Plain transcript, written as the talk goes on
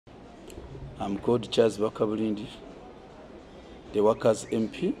I'm called Charles Bakabulindi, the Workers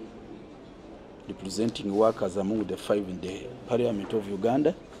MP, representing workers among the 5 in the Parliament of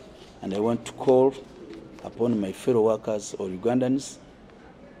Uganda, and I want to call upon my fellow workers or Ugandans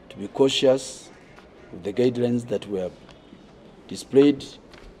to be cautious of the guidelines that were displayed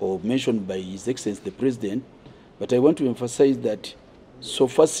or mentioned by His Excellency the President. But I want to emphasize that so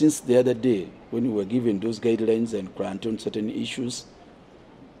far since the other day, when we were given those guidelines and granted on certain issues,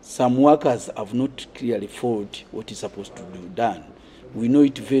 some workers have not clearly followed what is supposed to be done. We know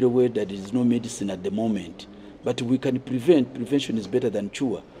it very well that there is no medicine at the moment, but we can prevent. Prevention is better than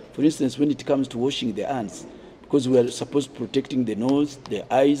cure. For instance, when it comes to washing the hands, because we are supposed to protecting the nose,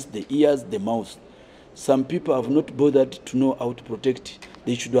 the eyes, the ears, the mouth. Some people have not bothered to know how to protect.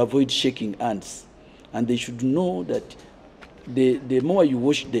 They should avoid shaking hands. And they should know that the more you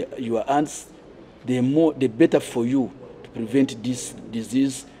wash your hands, the better for you to prevent this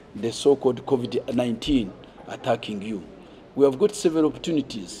disease, the so-called COVID-19 attacking you. We have got several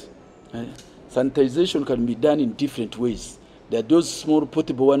opportunities. Sanitization can be done in different ways. There are those small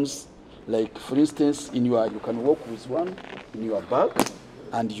portable ones, like for instance, you can walk with one in your bag,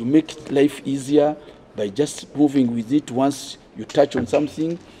 and you make life easier by just moving with it. Once you touch on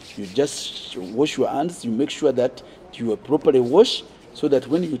something, you just wash your hands. You make sure that you are properly washed, so that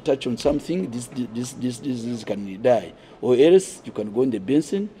when you touch on something, this disease can die. Or else you can go in the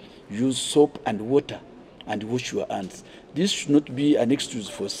basin, use soap and water, and wash your hands. This should not be an excuse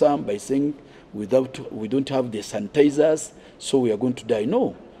for some by saying we don't have the sanitizers, so we are going to die.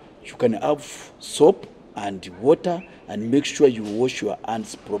 No, you can have soap and water and make sure you wash your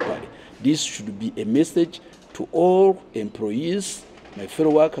hands properly. This should be a message to all employees, my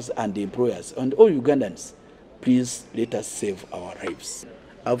fellow workers and the employers, and all Ugandans. Please let us save our lives.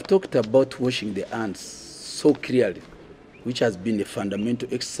 I've talked about washing the hands so clearly, which has been a fundamental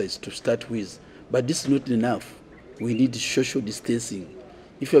exercise to start with. But this is not enough. We need social distancing.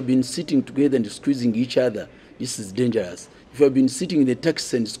 If you have been sitting together and squeezing each other, this is dangerous. If you have been sitting in the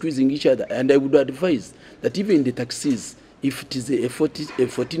taxi and squeezing each other, and I would advise that even in the taxis, if it is a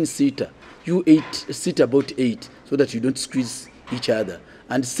 14-seater, you sit about 8 so that you don't squeeze each other.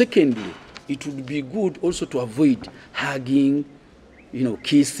 And secondly, it would be good also to avoid hugging,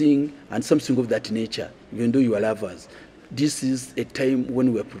 kissing, and something of that nature, even though you are lovers. This is a time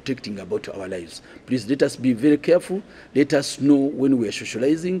when we are protecting about our lives. Please let us be very careful. Let us know when we are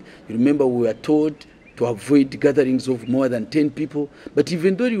socializing. You remember we were told to avoid gatherings of more than 10 people. But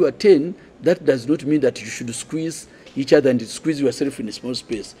even though you are 10, that does not mean that you should squeeze each other and squeeze yourself in a small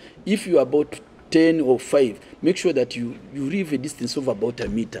space. If you are about 10 or 5, make sure that you leave a distance of about a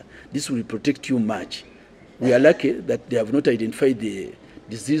meter. This will protect you much. We are lucky that they have not identified the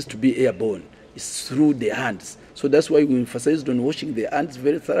disease to be airborne. It's through the hands. So that's why we emphasized on washing the hands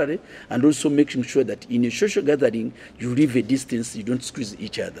very thoroughly, and also making sure that in a social gathering, you leave a distance, you don't squeeze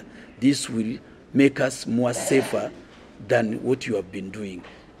each other. This will make us more safer than what you have been doing.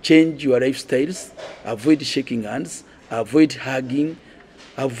 Change your lifestyles, avoid shaking hands, avoid hugging,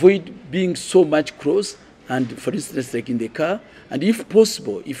 avoid being so much close, and for instance, like in the car, and if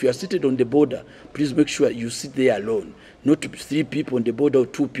possible, if you are seated on the border, please make sure you sit there alone, not 3 people on the border or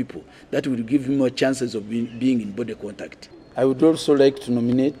 2 people. That will give you more chances of being in body contact. I would also like to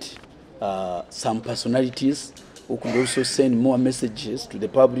nominate some personalities who could also send more messages to the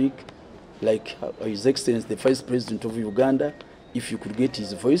public, like His Excellency the Vice President of Uganda. If you could get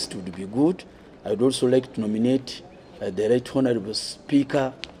his voice, it would be good. I would also like to nominate the Right Honorable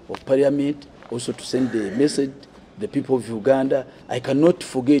Speaker of Parliament, also to send the message the people of Uganda. I cannot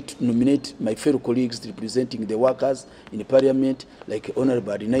forget to nominate my fellow colleagues representing the workers in the Parliament, like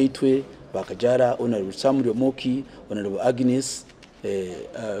Honorable Adinaitwe Bakajara, Honorable Samuel Moki, Honorable Agnes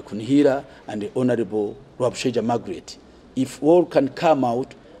Kunihira, and Honorable Rwabusheja Margaret. If all can come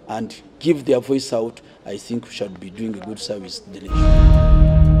out and give their voice out, I think we shall be doing a good service to the nation.